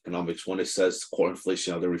trade economics, when it says core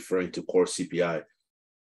inflation, are they referring to core CPI?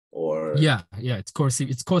 Or it's core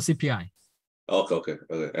CPI. Okay.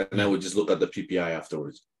 And then we just look at the PPI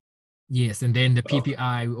afterwards. Yes, and then the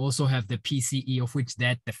PPI, we also have the PCE, of which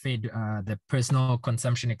the Fed, the personal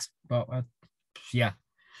consumption expenditure.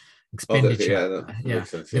 Makes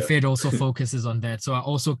sense, the Fed also focuses on that. So I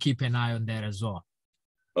also keep an eye on that as well.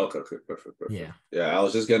 Okay, perfect. Yeah, I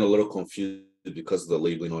was just getting a little confused because the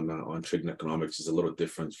labeling on trading economics is a little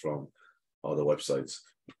different from all the websites.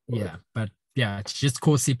 Yeah, but yeah, it's just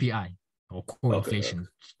core CPI or core inflation. Okay.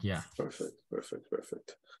 Yeah.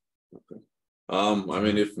 Perfect. Okay. I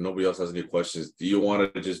mean, if nobody else has any questions, do you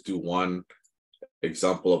want to just do one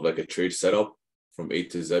example of like a trade setup from A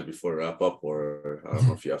to Z before wrap up, or I don't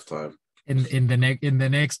know if you have time? In the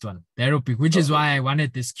next one, that'll be, which is why I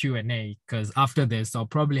wanted this Q&A, because after this I'll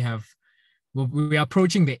probably have, we're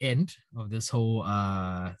approaching the end of this whole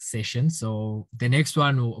session. So the next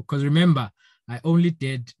one, because remember, I only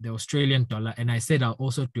did the Australian dollar, and I said I'll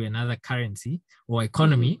also do another currency or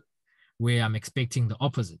economy where I'm expecting the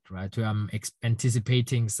opposite, right? Where I'm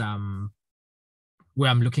anticipating where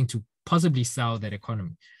I'm looking to possibly sell that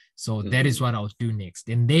economy. So that is what I'll do next.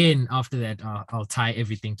 And then after that, I'll tie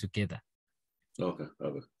everything together. Okay,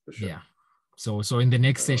 for sure. Yeah. So in the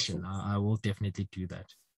next session, I will definitely do that.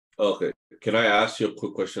 Okay. Can I ask you a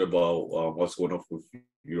quick question about what's going on with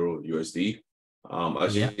Euro USD?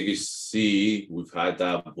 As you can see, we've had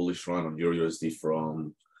that bullish run on Euro USD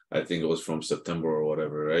from, I think it was from September or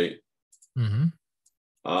whatever, right?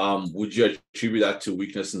 Would you attribute that to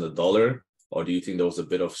weakness in the dollar, or do you think there was a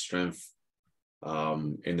bit of strength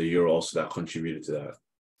in the euro also that contributed to that?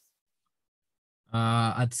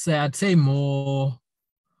 I'd say more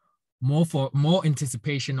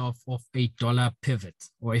anticipation of a dollar pivot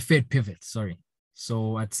or a Fed pivot. Sorry.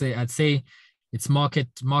 So I'd say it's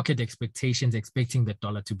market expectations expecting the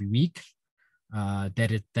dollar to be weak.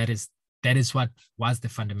 That is what was the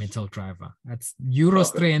fundamental driver. That's euro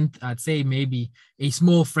strength. I'd say maybe a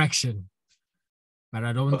small fraction, but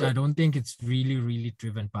I don't think it's really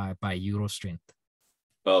driven by euro strength.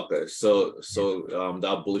 Okay, so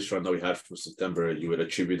that bullish run that we had from September, you would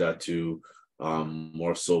attribute that to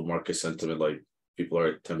more so market sentiment, like people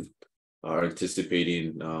are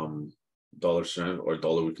anticipating dollar strength or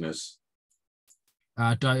dollar weakness.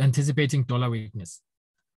 Anticipating dollar weakness.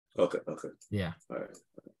 Okay. Yeah. All right.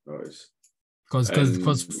 No worries. Because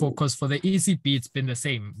for the ECB, it's been the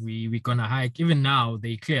same. We're gonna hike. Even now,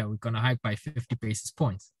 we're gonna hike by 50 basis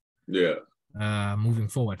points. Yeah. Moving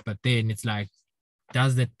forward, but then it's like,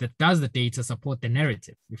 does the data support the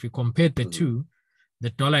narrative? If you compare the two, the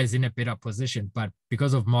dollar is in a better position, but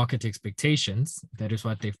because of market expectations, that is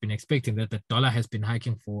what they've been expecting, that the dollar has been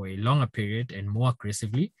hiking for a longer period and more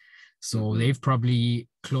aggressively. So they've probably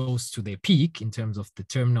close to their peak in terms of the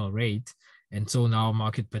terminal rate. And so now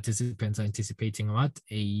market participants are anticipating what?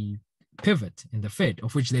 A pivot in the Fed,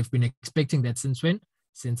 of which they've been expecting that since when?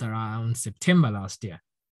 Since around September last year.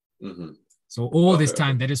 So all this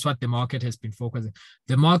time, that is what the market has been focusing.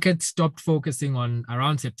 The market stopped focusing on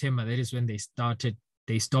around September. That is when they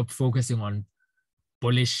stopped focusing on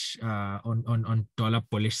bullish, on dollar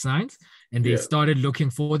bullish signs. And they started looking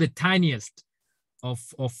for the tiniest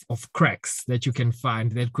of cracks that you can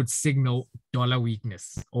find that could signal dollar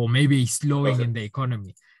weakness or maybe slowing in the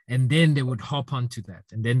economy. And then they would hop onto that,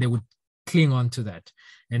 and then they would cling on to that.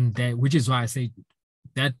 And which is why I say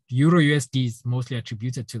that Euro USD is mostly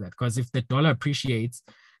attributed to that, because if the dollar appreciates,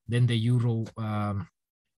 then the euro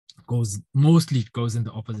goes in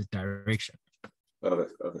the opposite direction.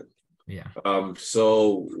 Okay. Yeah.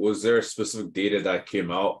 So was there a specific data that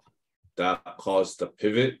came out that caused the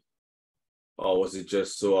pivot? Or was it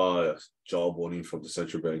just jawboning from the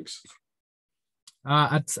central banks?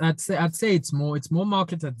 I'd say it's more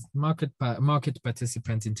market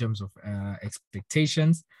participants in terms of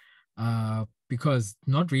expectations, because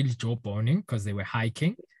not really jawboning, because they were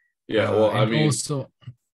hiking. Yeah, well, I mean, also,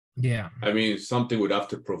 yeah. I mean, something would have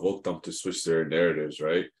to provoke them to switch their narratives,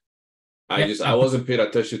 right? I wasn't paying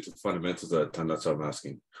attention to fundamentals at the time. That's what I'm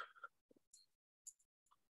asking.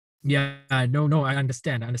 Yeah, no, I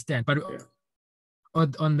understand, but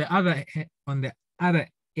on the other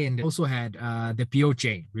end, they also had the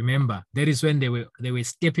BOJ. Remember, that is when they were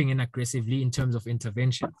stepping in aggressively in terms of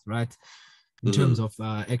interventions, right? In terms of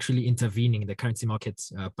actually intervening in the currency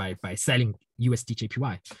markets by selling USD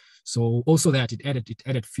JPY. So also that it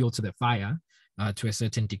added fuel to the fire to a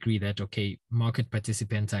certain degree, that market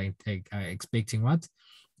participants are expecting what?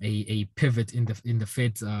 A pivot in the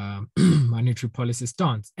Fed's monetary policy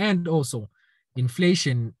stance. And also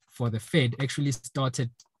inflation for the Fed actually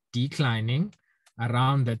started declining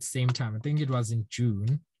around that same time. I think it was in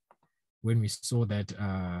June when we saw that.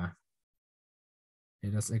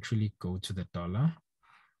 Let us actually go to the dollar.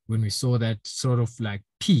 When we saw that sort of like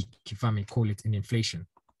peak, if I may call it, in inflation.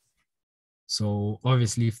 So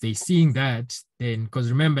obviously, if they're seeing that, then, because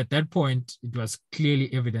remember at that point, it was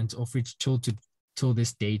clearly evident, of which till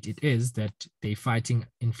this date it is, that they're fighting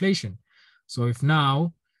inflation. So if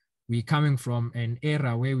now we're coming from an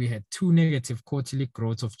era where we had 2 negative quarterly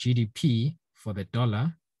growths of GDP for the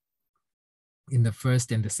dollar in the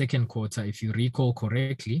first and the second quarter, if you recall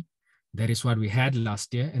correctly, that is what we had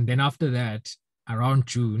last year. And then after that, around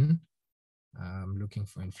June, I'm looking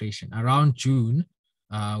for inflation. Around June,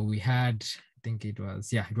 we had, I think it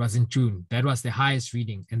was in June. That was the highest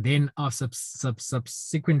reading. And then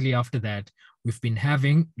subsequently after that, we've been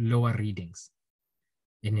having lower readings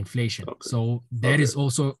in inflation. So that is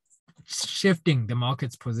also shifting the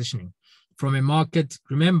market's positioning from a market.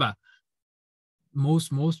 Remember,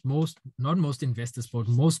 not most investors, but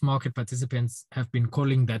most market participants have been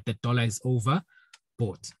calling that the dollar is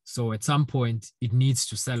overbought. So at some point, it needs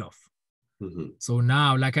to sell off. So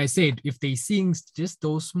now, like I said, if they're seeing just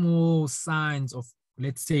those small signs of,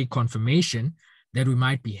 let's say, confirmation that we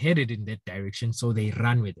might be headed in that direction, so they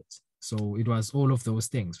run with it. So it was all of those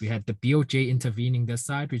things. We had the BOJ intervening this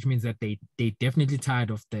side, which means that they definitely tired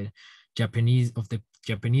of the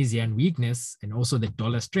Japanese yen weakness and also the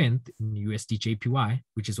dollar strength in USD JPY,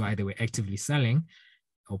 which is why they were actively selling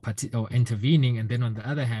or intervening. And then on the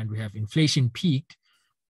other hand, we have inflation peaked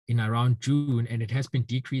in around June, and it has been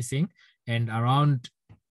decreasing. And around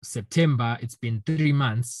September, it's been 3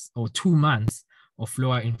 months or 2 months of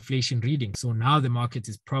lower inflation reading. So now the market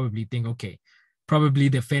is probably thinking, okay, probably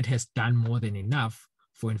the Fed has done more than enough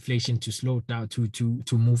for inflation to slow down,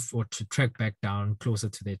 to move or to track back down closer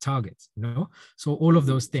to their targets. So all of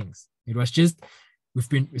those things. It was just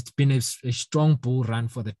it's been a strong bull run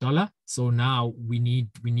for the dollar. So now we need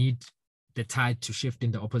the tide to shift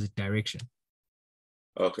in the opposite direction.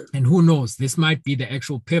 Okay. And who knows? This might be the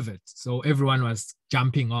actual pivot. So everyone was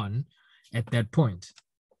jumping on at that point.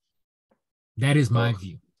 That is my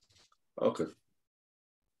view. Okay.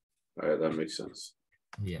 All right, that makes sense.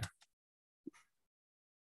 Yeah.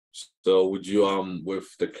 So would you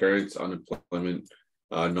with the current unemployment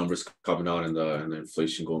numbers coming out and the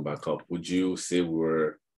inflation going back up, would you say we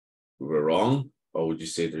were wrong, or would you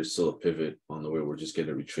say there's still a pivot on the way we're just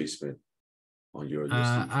getting a retracement on your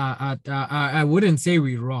I wouldn't say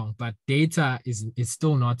we're wrong, but data is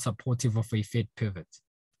still not supportive of a Fed pivot.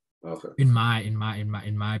 Okay. In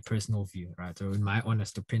my personal view, right? Or in my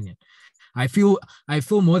honest opinion. I feel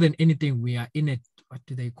more than anything we are in a, what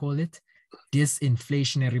do they call it?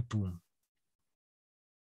 Disinflationary boom.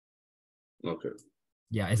 Okay.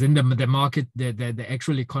 Yeah, as in the market, the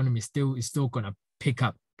actual economy is still gonna pick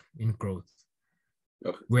up in growth.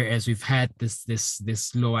 Okay. Whereas we've had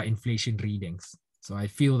this lower inflation readings. So I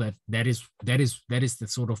feel that is the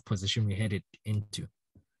sort of position we headed into.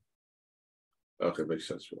 Okay, makes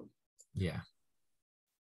sense. Yeah.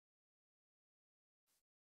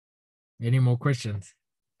 Any more questions?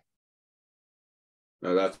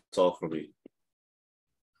 No, that's all for me.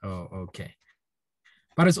 Oh, okay.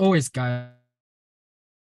 But as always, guys,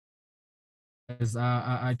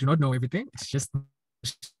 I do not know everything. It's just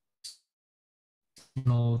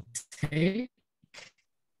no take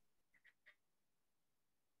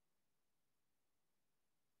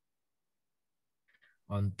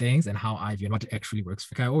on things and how I view and what actually works.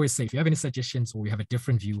 Like I always say, if you have any suggestions or you have a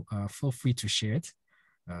different view, feel free to share it.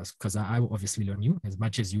 Because I will obviously learn you as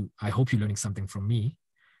much as you. I hope you're learning something from me.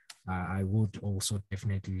 I would also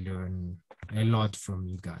definitely learn a lot from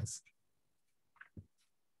you guys.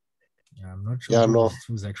 Yeah, I'm not sure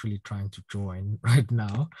who's actually trying to join right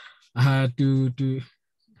now. Do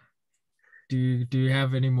you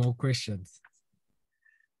have any more questions?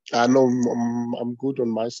 No, I'm good on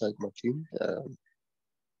my side, Martin.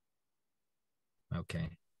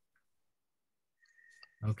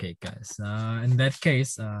 Okay, guys. In that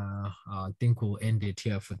case, I think we'll end it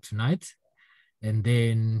here for tonight, and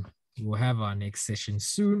then we'll have our next session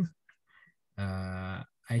soon. We'll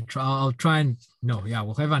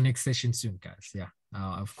have our next session soon, guys. Yeah.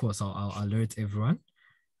 Of course, I'll alert everyone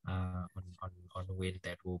on when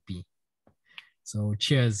that will be. So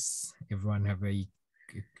cheers, everyone.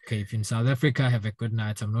 Okay, if you're in South Africa, have a good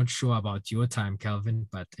night. I'm not sure about your time, Calvin,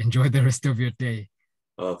 but enjoy the rest of your day.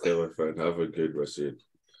 Okay, my friend. Have a good rest of your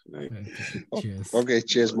night. Okay, cheers. Okay,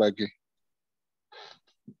 cheers, Mikey.